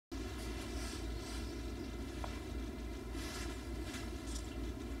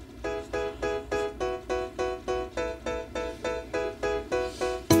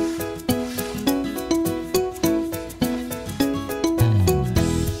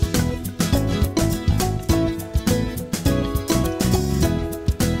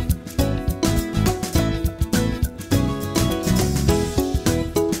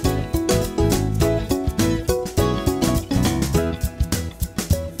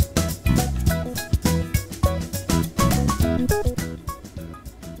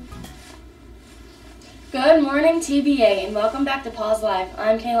Good morning, TBA, and welcome back to Paws Live.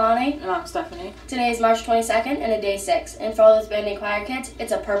 I'm Kaylani. And I'm Stephanie. Today is March 22nd and a day 6, and for all those band and choir kids,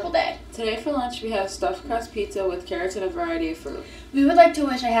 it's a purple day. Today for lunch we have stuffed crust pizza with carrots and a variety of fruit. We would like to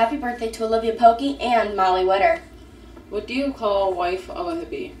wish a happy birthday to Olivia Pokey and Molly Witter. What do you call wife of a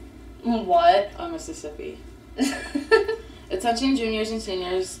hippie? What? A Mississippi. Attention juniors and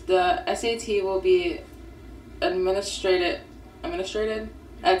seniors, the SAT will be administrated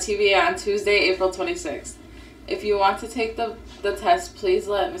at TBA on Tuesday, April 26th. If you want to take the test, please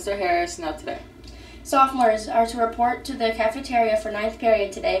let Mr. Harris know today. Sophomores are to report to the cafeteria for 9th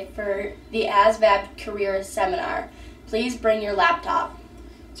period today for the ASVAB Careers Seminar. Please bring your laptop.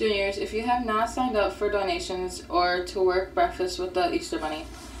 Juniors, if you have not signed up for donations or to work breakfast with the Easter Bunny,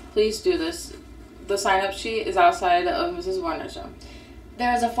 please do this. The sign-up sheet is outside of Mrs. Warner's room.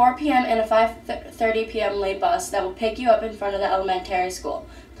 There is a 4 p.m. and a 5:30 p.m. late bus that will pick you up in front of the elementary school.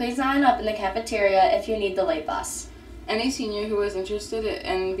 Please sign up in the cafeteria if you need the late bus. Any senior who is interested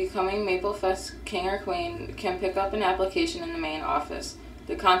in becoming Maple Fest King or Queen can pick up an application in the main office.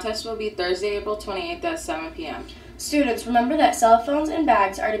 The contest will be Thursday, April 28th at 7 p.m. Students, remember that cell phones and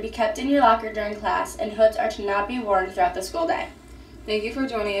bags are to be kept in your locker during class, and hoods are to not be worn throughout the school day. Thank you for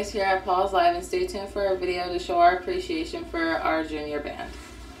joining us here at Paws Live, and stay tuned for a video to show our appreciation for our junior band.